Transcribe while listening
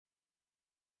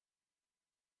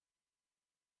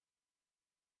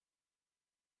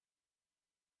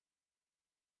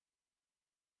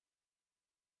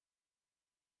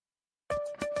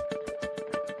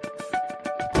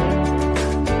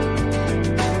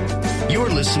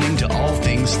listening to All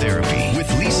Things Therapy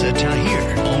with Lisa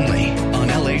Tahir, only on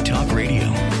LA Talk Radio.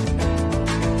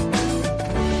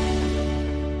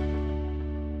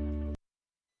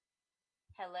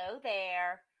 Hello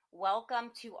there.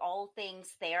 Welcome to All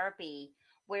Things Therapy,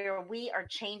 where we are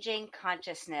changing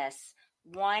consciousness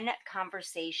one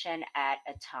conversation at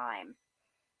a time.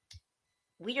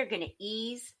 We are going to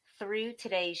ease through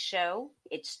today's show.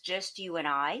 It's just you and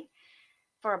I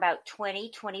for about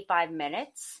 20-25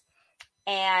 minutes.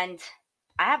 And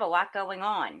I have a lot going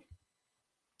on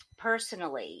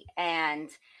personally,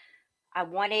 and I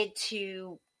wanted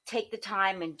to take the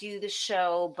time and do the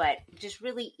show, but just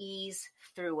really ease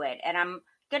through it. And I'm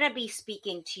going to be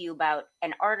speaking to you about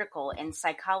an article in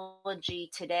Psychology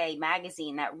Today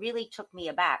magazine that really took me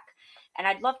aback. And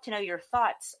I'd love to know your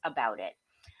thoughts about it.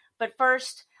 But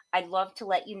first, I'd love to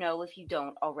let you know, if you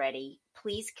don't already,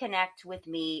 please connect with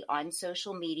me on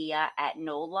social media at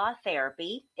NOLA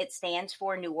Therapy. It stands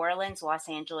for New Orleans, Los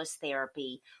Angeles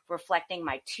Therapy, reflecting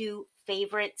my two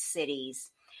favorite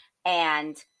cities.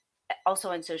 And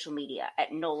also on social media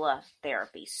at NOLA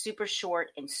Therapy. Super short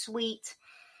and sweet.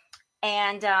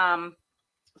 And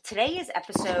today is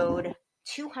episode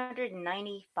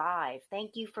 295.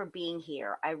 Thank you for being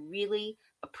here. I really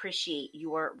appreciate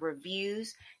your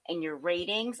reviews and your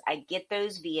ratings. I get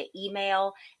those via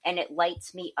email and it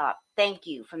lights me up. Thank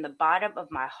you from the bottom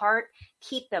of my heart.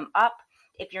 Keep them up.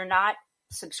 If you're not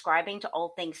subscribing to All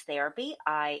Things Therapy,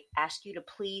 I ask you to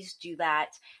please do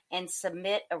that and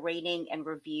submit a rating and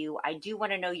review. I do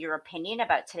want to know your opinion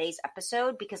about today's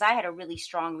episode because I had a really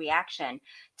strong reaction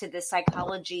to the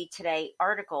Psychology Today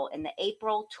article in the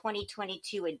April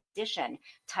 2022 edition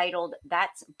titled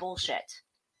 "That's Bullshit."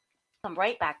 Come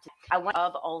right back to I want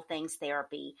of All Things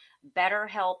Therapy,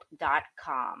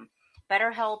 BetterHelp.com.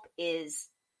 BetterHelp is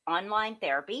online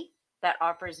therapy that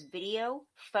offers video,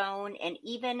 phone, and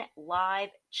even live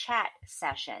chat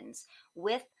sessions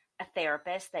with a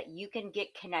therapist that you can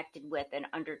get connected with in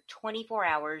under 24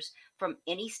 hours from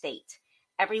any state.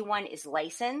 Everyone is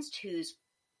licensed who's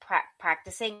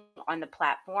practicing on the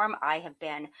platform. I have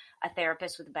been a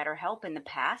therapist with BetterHelp in the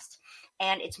past,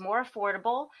 and it's more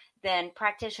affordable than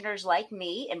practitioners like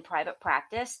me in private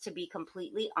practice, to be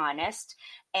completely honest.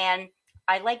 And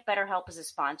I like BetterHelp as a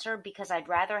sponsor because I'd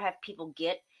rather have people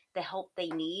get the help they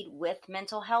need with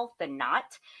mental health than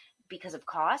not, because of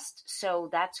cost. So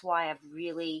that's why I've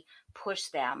really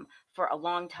pushed them for a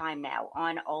long time now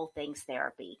on All Things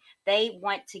Therapy. They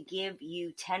want to give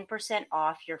you 10%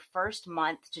 off your first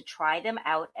month to try them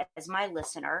out as my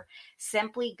listener.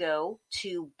 Simply go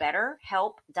to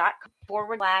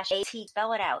betterhelp.com/AT,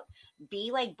 spell it out,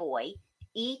 B like boy,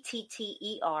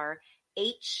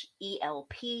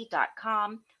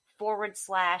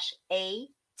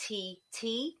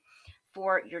 ETTERHELP.com/ATT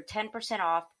for your 10%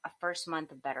 off a first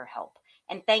month of BetterHelp.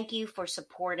 And thank you for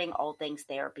supporting All Things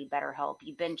Therapy, BetterHelp.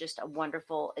 You've been just a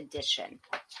wonderful addition.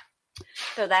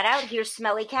 Throw that out. Here's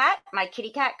Smelly Cat, my kitty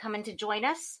cat, coming to join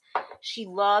us. She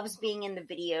loves being in the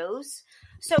videos.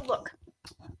 So look,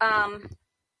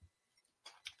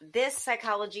 this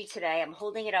Psychology Today, I'm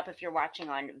holding it up if you're watching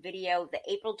on video, the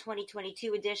April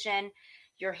 2022 edition,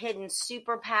 Your Hidden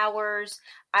Superpowers.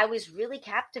 I was really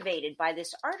captivated by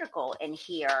this article in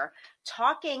here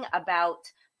talking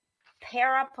about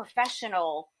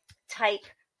paraprofessional type,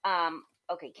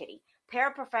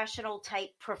 paraprofessional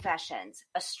type professions,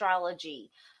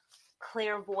 astrology,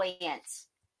 clairvoyance,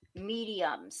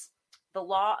 mediums, the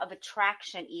law of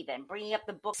attraction, even bringing up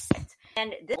the books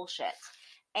and this bullshit.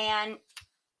 And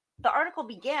the article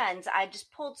begins, I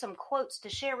just pulled some quotes to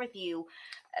share with you.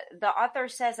 The author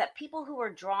says that people who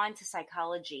are drawn to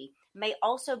psychology may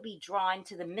also be drawn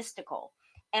to the mystical.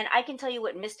 And I can tell you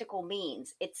what mystical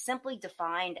means. It's simply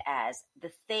defined as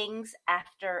the things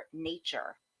after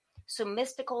nature. So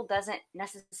mystical doesn't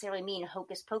necessarily mean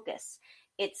hocus pocus.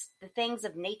 It's the things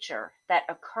of nature that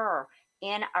occur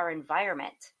in our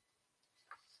environment.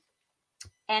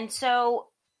 And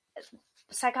so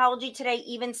Psychology Today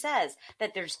even says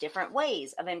that there's different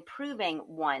ways of improving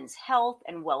one's health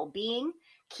and well-being.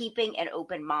 Keeping an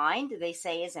open mind, they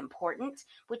say, is important,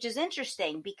 which is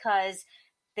interesting because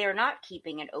they're not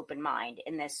keeping an open mind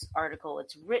in this article.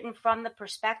 It's written from the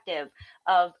perspective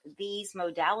of these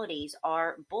modalities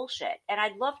are bullshit. And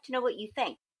I'd love to know what you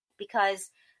think, because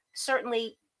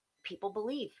certainly people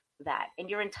believe that, and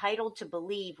you're entitled to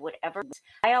believe whatever.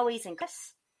 I always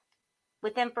increase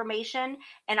with information,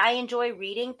 and I enjoy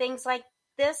reading things like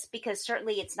this because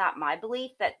certainly it's not my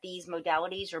belief that these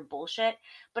modalities are bullshit,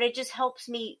 but it just helps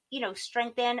me,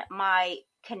 strengthen my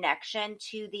connection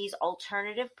to these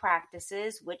alternative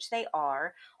practices, which they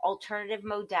are, alternative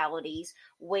modalities,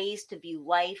 ways to view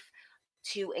life,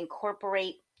 to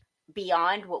incorporate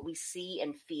beyond what we see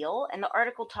and feel. And the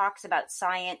article talks about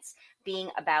science being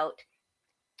about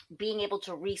being able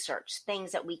to research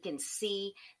things that we can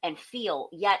see and feel,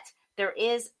 yet there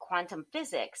is quantum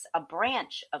physics, a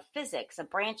branch of physics, a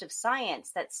branch of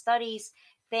science that studies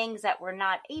things that we're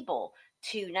not able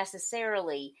to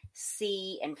necessarily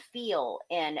see and feel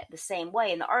in the same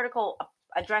way. And the article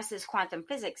addresses quantum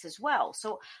physics as well.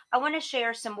 So I want to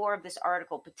share some more of this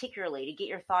article, particularly to get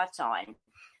your thoughts on.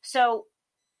 So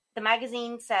the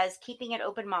magazine says, keeping an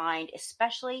open mind,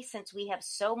 especially since we have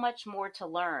so much more to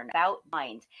learn about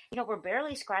mind. We're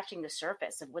barely scratching the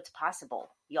surface of what's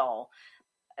possible, y'all.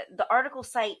 The article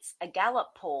cites a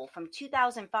Gallup poll from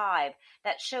 2005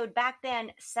 that showed back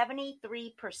then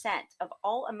 73% of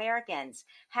all Americans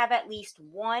have at least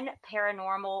one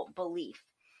paranormal belief.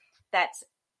 That's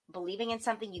believing in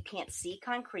something you can't see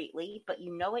concretely, but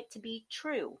you know it to be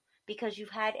true because you've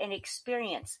had an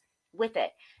experience with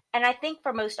it. And I think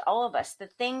for most all of us, the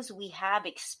things we have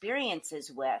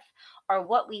experiences with are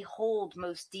what we hold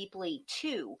most deeply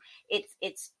to.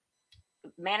 It's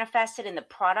manifested in the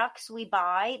products we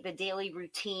buy, the daily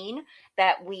routine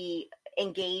that we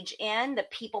engage in, the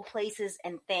people, places,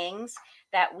 and things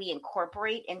that we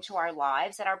incorporate into our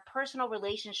lives, that our personal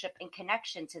relationship and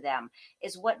connection to them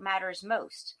is what matters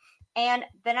most. And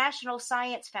the National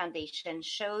Science Foundation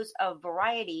shows a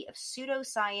variety of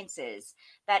pseudosciences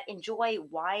that enjoy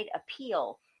wide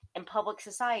appeal in public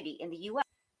society in the U.S.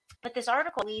 But this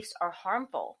article beliefs are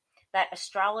harmful, that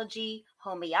astrology,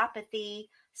 homeopathy,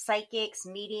 psychics,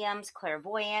 mediums,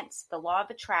 clairvoyance, the law of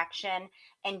attraction,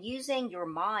 and using your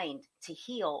mind to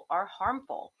heal are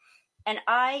harmful. And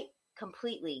I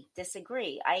completely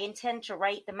disagree. I intend to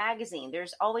write the magazine.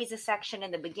 There's always a section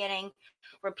in the beginning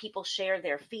where people share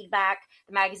their feedback.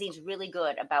 The magazine's really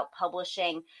good about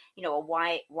publishing, a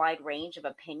wide range of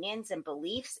opinions and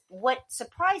beliefs. What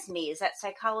surprised me is that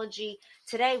Psychology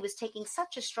Today was taking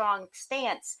such a strong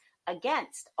stance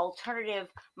against alternative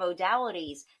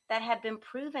modalities that have been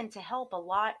proven to help a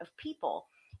lot of people.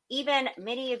 Even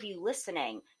many of you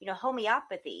listening,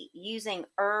 homeopathy, using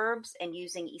herbs and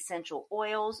using essential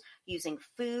oils, using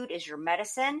food as your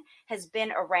medicine, has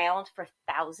been around for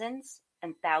thousands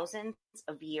and thousands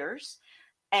of years.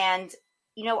 And,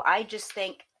 I just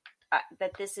think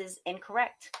that this is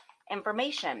incorrect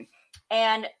information.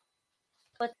 And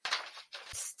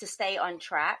to stay on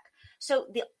track. So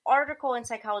the article in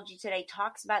Psychology Today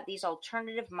talks about these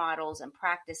alternative models and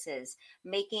practices,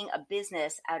 making a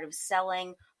business out of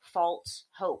selling false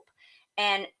hope.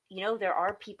 And, there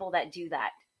are people that do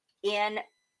that in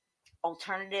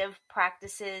alternative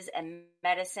practices and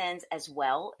medicines, as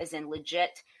well as in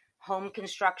legit home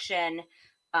construction,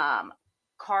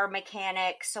 car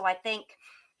mechanics. So I think,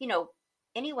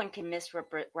 anyone can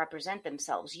misrepresent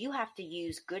themselves. You have to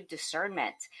use good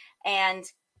discernment. And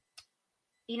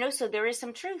so there is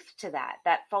some truth to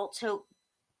that false hope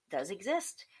does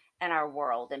exist in our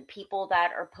world, and people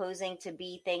that are posing to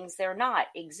be things they're not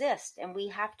exist. And we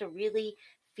have to really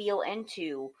feel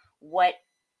into what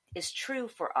is true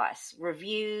for us.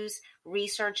 Reviews,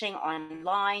 researching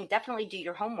online, definitely do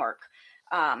your homework.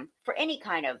 For any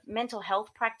kind of mental health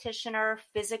practitioner,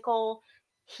 physical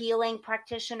healing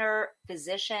practitioner,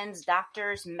 physicians,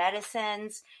 doctors,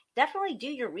 medicines, definitely do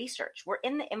your research. We're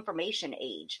in the information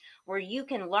age where you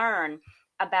can learn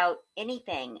about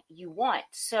anything you want.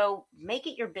 So make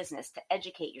it your business to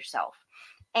educate yourself.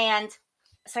 And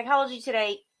Psychology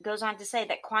Today goes on to say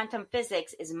that quantum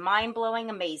physics is mind-blowing,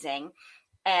 amazing.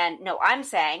 And no, I'm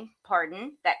saying,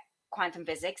 that quantum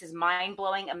physics is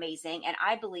mind-blowing, amazing, and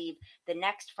I believe the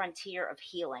next frontier of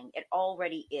healing. It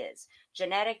already is.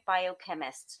 Genetic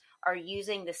biochemists are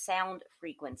using the sound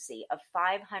frequency of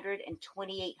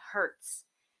 528 hertz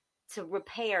to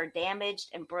repair damaged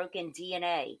and broken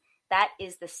DNA. That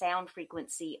is the sound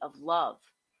frequency of love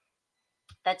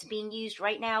that's being used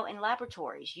right now in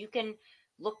laboratories. You can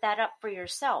look that up for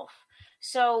yourself.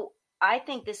 So I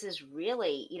think this is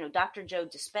really, Dr. Joe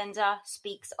Dispenza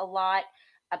speaks a lot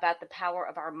about the power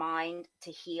of our mind to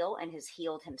heal and has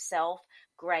healed himself.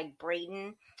 Greg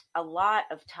Braden, a lot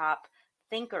of top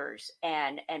thinkers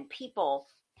and people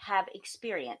have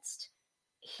experienced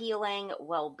healing,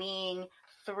 well-being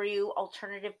through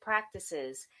alternative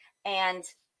practices. And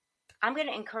I'm going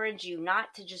to encourage you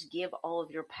not to just give all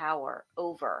of your power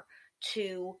over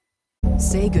to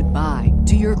Say goodbye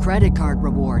to your credit card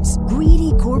rewards.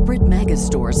 Greedy corporate mega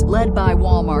stores, led by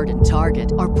Walmart and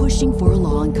Target, are pushing for a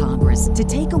law in Congress to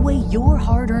take away your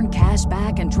hard-earned cash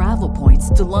back and travel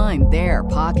points to line their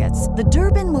pockets. The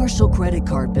Durbin-Marshall credit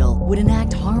card bill would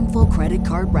enact harmful credit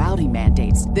card routing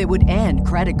mandates that would end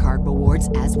credit card rewards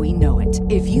as we know it.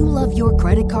 If you love your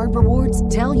credit card rewards,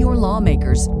 tell your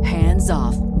lawmakers, hands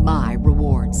off my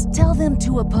rewards. Tell them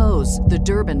to oppose the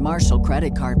Durbin-Marshall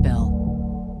credit card bill.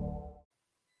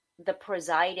 The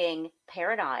presiding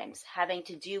paradigms having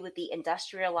to do with the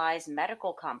industrialized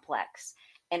medical complex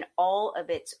and all of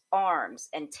its arms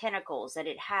and tentacles that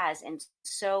it has in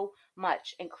so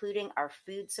much, including our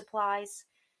food supplies.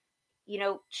 You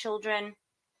know,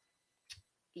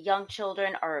 young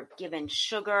children are given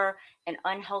sugar and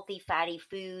unhealthy fatty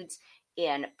foods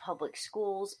in public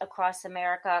schools across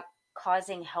America,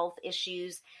 causing health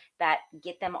issues that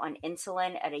get them on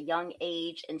insulin at a young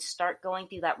age and start going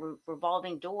through that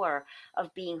revolving door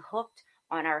of being hooked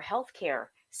on our healthcare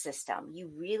system. You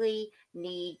really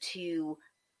need to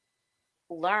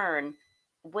learn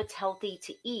what's healthy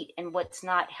to eat and what's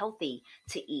not healthy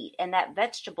to eat, and that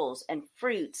vegetables and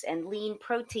fruits and lean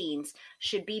proteins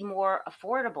should be more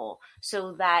affordable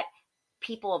so that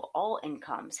people of all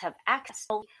incomes have access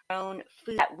to their own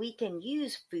food, that we can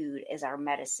use food as our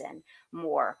medicine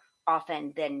more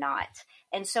often than not.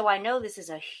 And so I know this is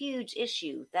a huge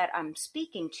issue that I'm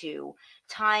speaking to,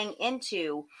 tying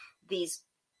into these,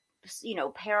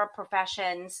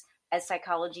 paraprofessions, as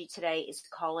Psychology Today is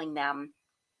calling them.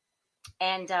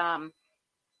 And, I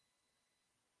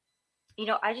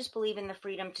just believe in the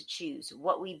freedom to choose.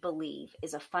 What we believe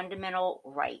is a fundamental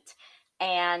right.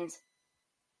 And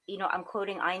I'm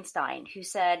quoting Einstein, who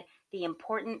said, the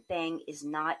important thing is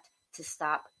not to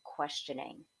stop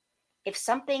questioning. If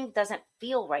something doesn't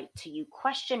feel right to you,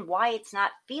 question why it's not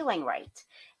feeling right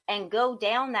and go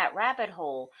down that rabbit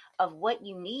hole of what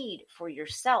you need for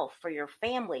yourself, for your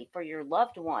family, for your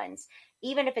loved ones,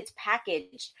 even if it's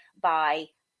packaged by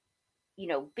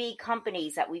big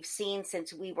companies that we've seen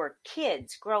since we were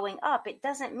kids growing up. It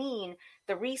doesn't mean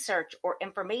the research or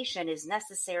information is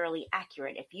necessarily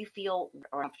accurate if you feel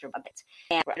uncomfortable about it.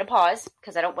 And we're going to pause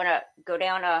because I don't want to go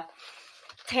down a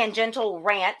tangential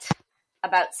rant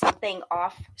about something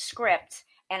off script.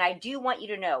 And I do want you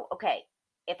to know, okay,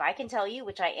 if I can tell you,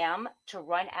 which I am, to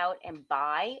run out and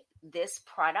buy this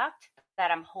product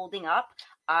that I'm holding up,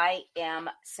 I am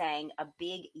saying a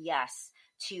big yes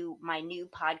to my new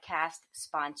podcast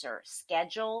sponsor,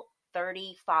 Schedule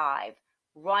 35.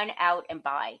 Run out and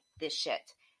buy this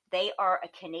shit. They are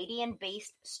a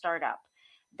Canadian-based startup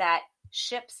that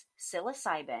ships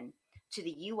psilocybin to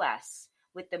the U.S.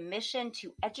 with the mission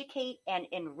to educate and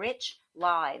enrich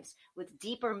lives with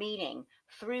deeper meaning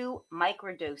through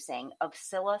microdosing of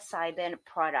psilocybin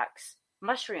products,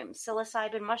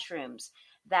 psilocybin mushrooms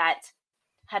that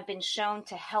have been shown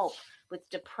to help with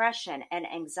depression and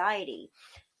anxiety.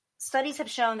 Studies have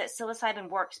shown that psilocybin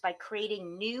works by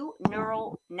creating new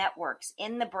neural networks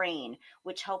in the brain,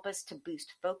 which help us to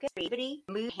boost focus, creativity,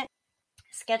 mood.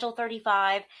 Schedule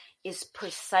 35 is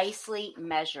precisely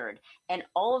measured, and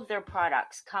all of their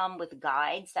products come with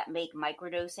guides that make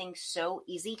microdosing so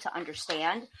easy to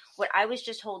understand. What I was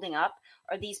just holding up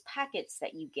are these packets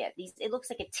that you get. It looks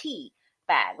like a tea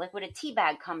bag, like what a tea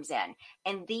bag comes in.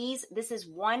 And this is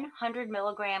 100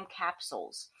 milligram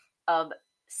capsules of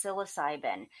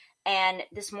psilocybin. And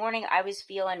this morning I was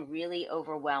feeling really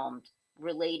overwhelmed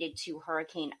related to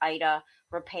Hurricane Ida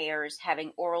repairs,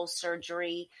 having oral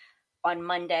surgery on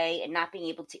Monday and not being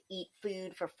able to eat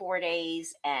food for 4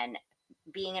 days and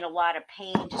being in a lot of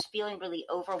pain, just feeling really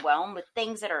overwhelmed with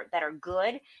things that are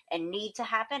good and need to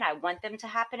happen. I want them to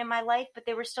happen in my life, but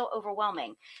they were still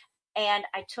overwhelming. And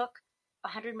I took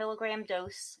 100 milligram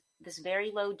dose, this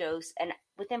very low dose, and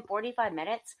within 45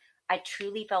 minutes, I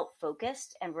truly felt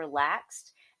focused and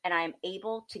relaxed, and I'm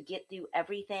able to get through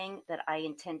everything that I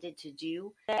intended to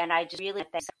do. And I just really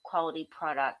think a quality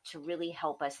product to really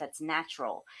help us that's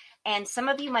natural. And some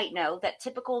of you might know that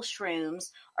typical shrooms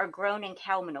are grown in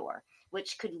cow manure,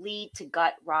 which could lead to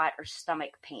gut rot or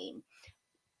stomach pain.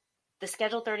 The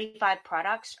Schedule 35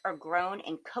 products are grown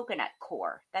in coconut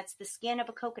core. That's the skin of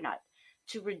a coconut,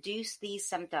 to reduce these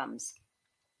symptoms.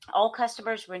 All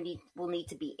customers will need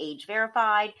to be age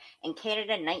verified. In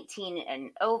Canada, 19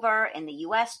 and over. In the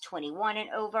US, 21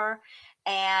 and over.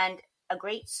 And a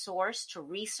great source to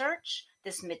research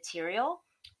this material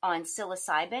on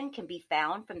psilocybin can be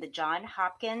found from the Johns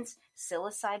Hopkins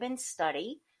psilocybin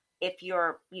study. If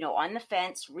you're, on the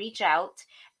fence, reach out,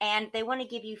 and they want to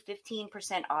give you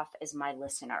 15% off as my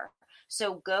listener.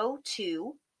 So go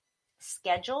to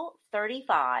Schedule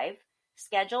 35,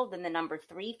 schedule, then the number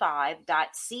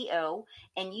 35.co,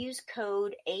 and use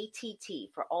code ATT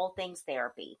for All Things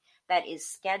Therapy. That is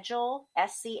schedule,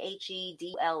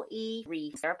 SCHEDULE,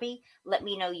 therapy. Let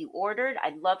me know you ordered.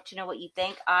 I'd love to know what you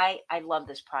think. I love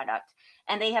this product.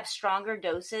 And they have stronger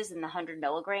doses than the 100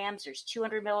 milligrams. There's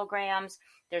 200 milligrams.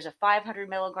 There's a 500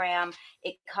 milligram.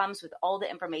 It comes with all the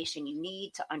information you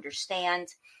need to understand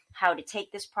how to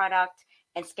take this product.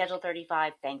 And Schedule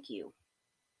 35, thank you.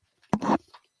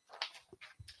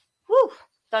 Whew,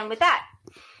 done with that.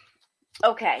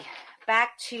 Okay,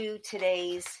 back to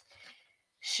today's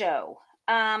show.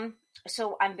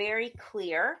 So I'm very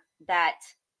clear that,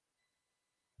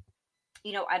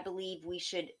 I believe we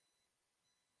should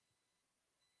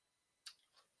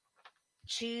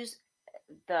choose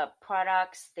the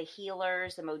products, the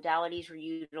healers, the modalities we're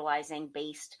utilizing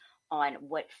based on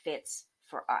what fits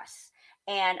for us.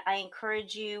 And I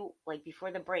encourage you, like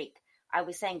before the break, I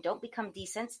was saying, don't become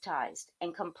desensitized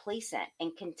and complacent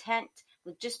and content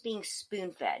with just being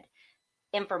spoon-fed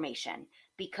information,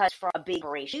 because for a big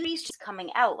operation is coming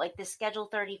out like this Schedule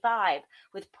 35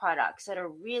 with products that are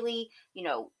really,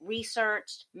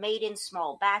 researched, made in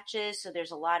small batches. So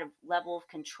there's a lot of level of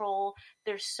control.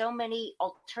 There's so many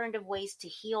alternative ways to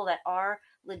heal that are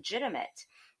legitimate.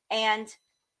 And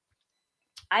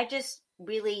I just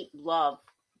really love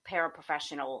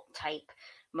paraprofessional type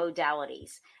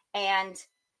modalities. And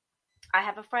I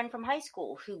have a friend from high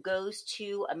school who goes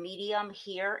to a medium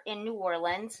here in New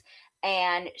Orleans,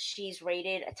 and she's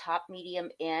rated a top medium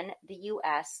in the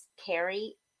U.S.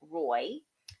 Carrie Roy,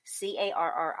 Carrie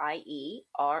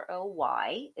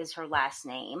Roy is her last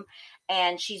name.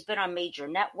 And she's been on major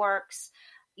networks,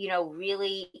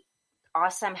 really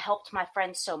awesome, helped my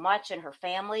friend so much and her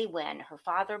family when her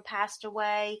father passed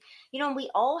away. And we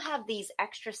all have these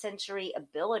extrasensory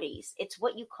abilities. It's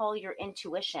what you call your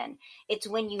intuition. It's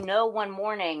when you know one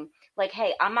morning, like,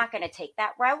 hey, I'm not going to take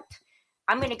that route.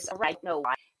 I'm going to know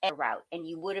a route, and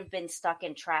you would have been stuck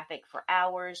in traffic for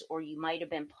hours, or you might have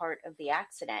been part of the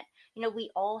accident. We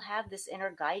all have this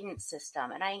inner guidance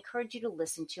system, and I encourage you to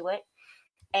listen to it.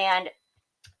 And,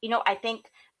 I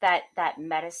think that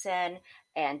medicine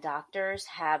and doctors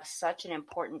have such an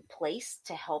important place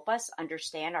to help us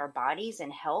understand our bodies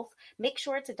and health. Make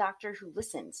sure it's a doctor who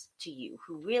listens to you,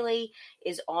 who really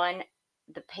is on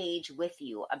the page with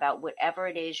you about whatever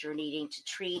it is you're needing to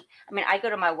treat. I mean, I go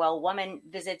to my Well Woman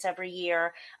visits every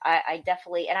year. I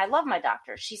definitely, and I love my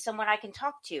doctor. She's someone I can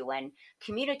talk to and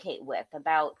communicate with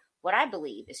about what I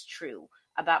believe is true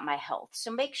about my health.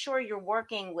 So make sure you're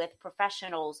working with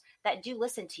professionals that do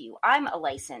listen to you. I'm a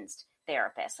licensed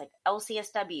therapist, like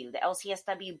LCSW, the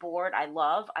LCSW board. I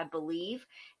believe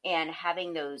in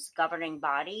having those governing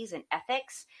bodies and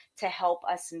ethics to help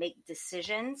us make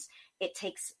decisions. It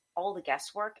takes all the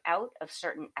guesswork out of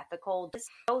certain ethical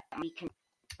decisions.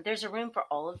 There's a room for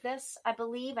all of this, I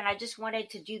believe. And I just wanted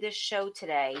to do this show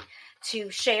today to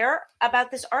share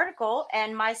about this article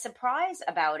and my surprise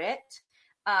about it,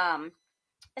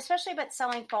 especially about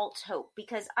selling false hope,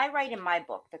 because I write in my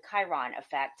book, The Chiron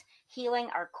Effect, Healing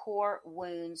Our Core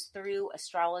Wounds Through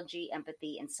Astrology,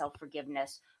 Empathy, and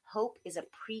Self-Forgiveness. Hope is a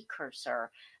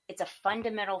precursor. It's a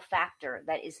fundamental factor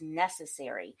that is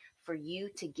necessary for you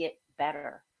to get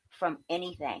better from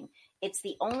anything. It's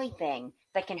the only thing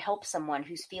that can help someone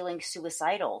who's feeling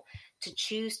suicidal to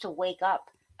choose to wake up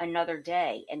another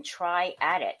day and try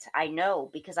at it. I know,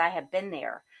 because I have been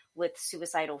there with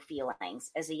suicidal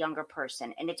feelings as a younger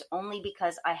person. And it's only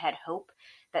because I had hope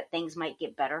that things might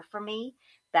get better for me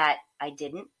that I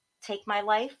didn't take my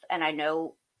life. And I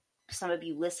know some of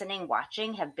you listening,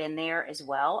 watching have been there as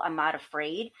well. I'm not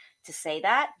afraid to say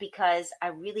that, because I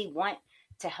really want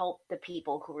to help the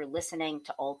people who are listening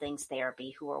to All Things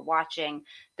Therapy, who are watching,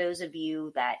 those of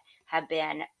you that have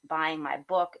been buying my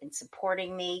book and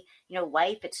supporting me.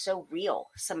 Life, it's so real.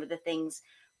 Some of the things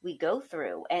we go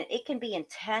through, and it can be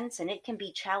intense, and it can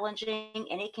be challenging,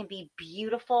 and it can be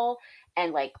beautiful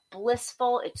and like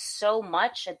blissful. It's so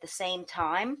much at the same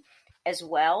time as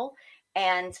well.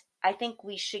 And I think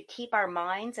we should keep our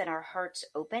minds and our hearts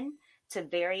open to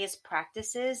various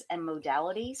practices and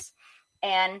modalities,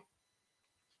 and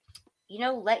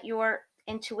let your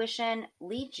intuition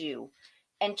lead you,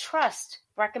 and trust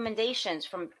recommendations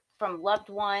from loved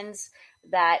ones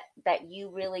that you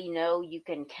really know you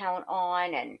can count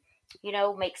on and,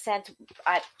 make sense.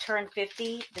 I turned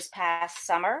 50 this past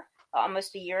summer,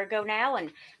 almost a year ago now,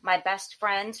 and my best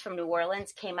friends from New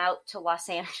Orleans came out to Los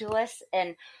Angeles,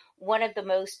 and one of the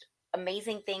most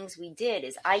amazing things we did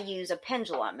is I use a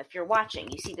pendulum. If you're watching,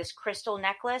 you see this crystal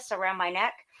necklace around my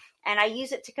neck, and I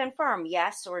use it to confirm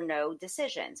yes or no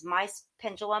decisions. My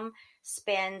pendulum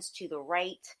spins to the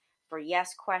right for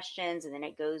yes questions, and then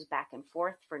it goes back and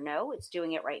forth for no. It's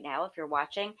doing it right now if you're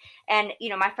watching. And,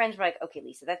 my friends were like, okay,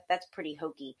 Lisa, that's pretty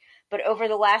hokey. But over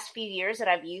the last few years that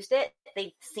I've used it,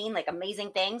 they've seen like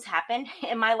amazing things happen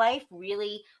in my life,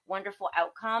 really wonderful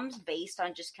outcomes based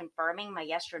on just confirming my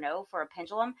yes or no for a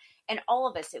pendulum. And all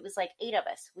of us, it was like 8 of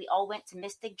us. We all went to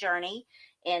Mystic Journey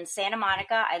in Santa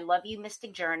Monica. I love you,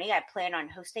 Mystic Journey. I plan on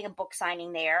hosting a book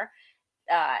signing there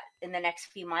in the next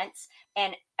few months.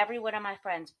 And every one of my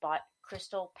friends bought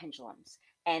crystal pendulums.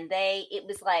 And it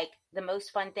was like the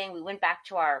most fun thing. We went back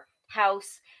to our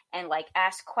house and like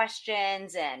asked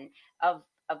questions and of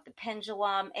the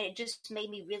pendulum. And it just made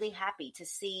me really happy to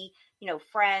see,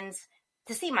 friends,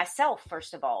 to see myself,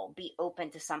 first of all, be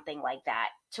open to something like that,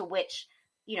 to which,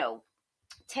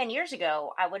 10 years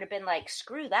ago, I would have been like,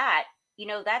 screw that,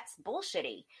 that's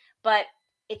bullshitty. But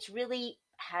it's really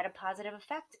had a positive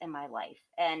effect in my life.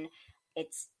 And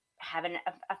it's having an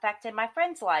effect in my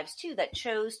friends' lives too, that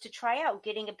chose to try out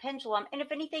getting a pendulum. And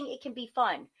if anything, it can be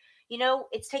fun.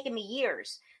 It's taken me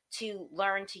years to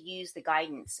learn to use the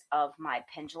guidance of my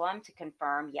pendulum to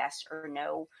confirm yes or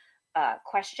no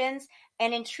questions.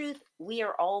 And in truth, we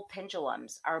are all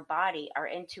pendulums, our body, our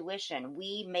intuition.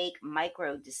 We make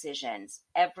micro decisions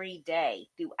every day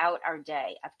throughout our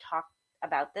day. I've talked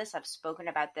about this. I've spoken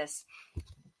about this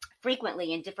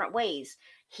frequently in different ways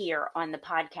here on the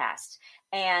podcast.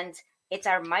 And it's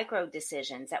our micro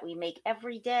decisions that we make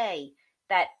every day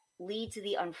that lead to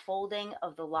the unfolding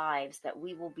of the lives that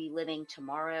we will be living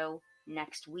tomorrow,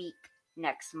 next week,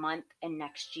 next month, and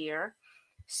next year.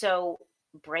 So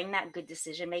bring that good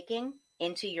decision making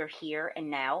into your here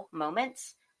and now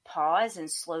moments. Pause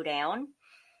and slow down.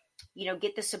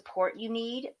 Get the support you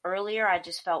need. Earlier, I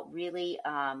just felt really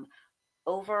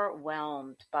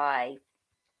overwhelmed by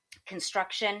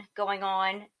construction going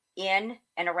on in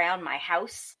and around my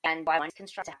house. And while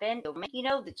construction happened,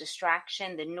 the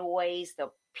distraction, the noise,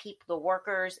 the people, the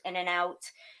workers in and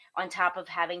out, on top of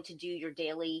having to do your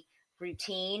daily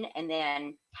routine and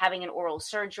then having an oral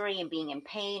surgery and being in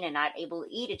pain and not able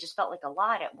to eat, it just felt like a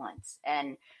lot at once.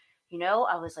 And,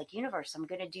 I was like, universe, I'm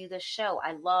going to do this show.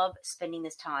 I love spending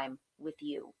this time with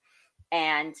you.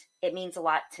 And it means a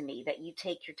lot to me that you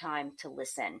take your time to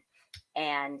listen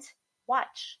and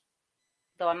watch.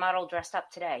 Though I'm not all dressed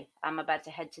up today, I'm about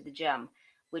to head to the gym,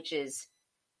 which is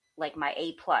like my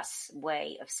A+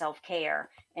 way of self-care,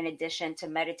 in addition to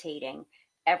meditating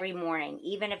every morning,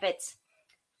 even if it's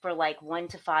for like 1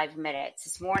 to 5 minutes.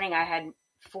 This morning I had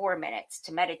 4 minutes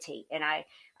to meditate, and I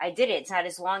did it. It's not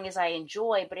as long as I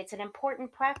enjoy, but it's an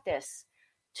important practice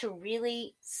to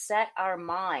really set our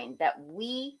mind, that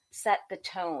we set the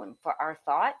tone for our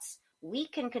thoughts. We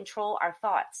can control our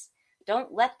thoughts.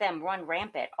 Don't let them run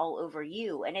rampant all over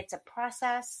you. And it's a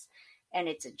process and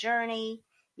it's a journey.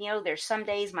 There's some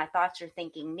days my thoughts are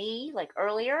thinking me, like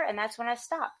earlier, and that's when I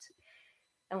stopped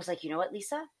and was like, you know what,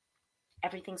 Lisa?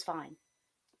 Everything's fine.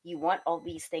 You want all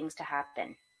these things to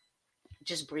happen.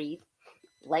 Just breathe,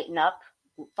 lighten up,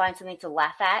 find something to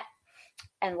laugh at,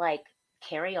 and like,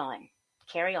 carry on.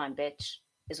 Carry on, bitch,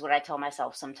 is what I tell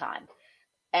myself sometime.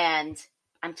 And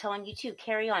I'm telling you too,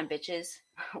 carry on, bitches.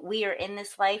 We are in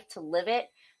this life to live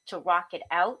it, to rock it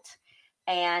out.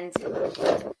 And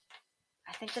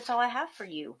I think that's all I have for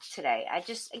you today. I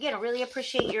just, again, really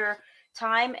appreciate your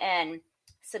time and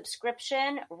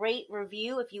subscription, rate,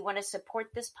 review. If you want to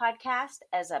support this podcast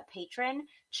as a patron,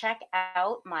 check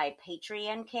out my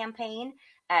Patreon campaign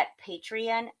at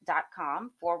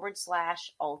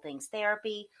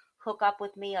patreon.com/allthingstherapy. Hook up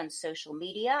with me on social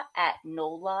media at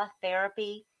NOLA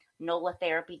Therapy,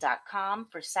 nolatherapy.com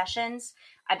for sessions.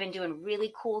 I've been doing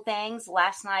really cool things.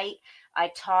 Last night, I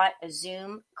taught a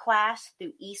Zoom class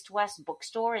through East West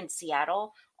Bookstore in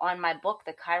Seattle on my book,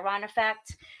 The Chiron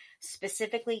Effect,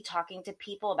 specifically talking to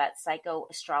people about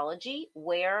psychoastrology,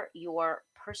 where your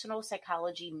personal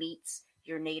psychology meets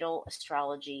your natal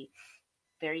astrology.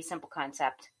 Very simple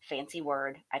concept, fancy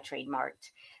word, I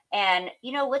trademarked. And,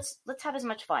 let's have as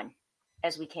much fun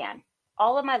as we can.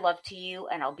 All of my love to you,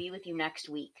 and I'll be with you next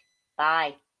week.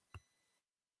 Bye.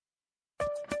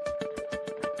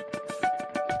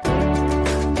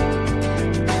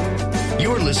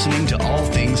 You're listening to All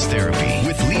Things Therapy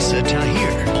with Lisa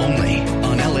Tahir, only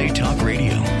on LA Talk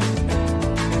Radio.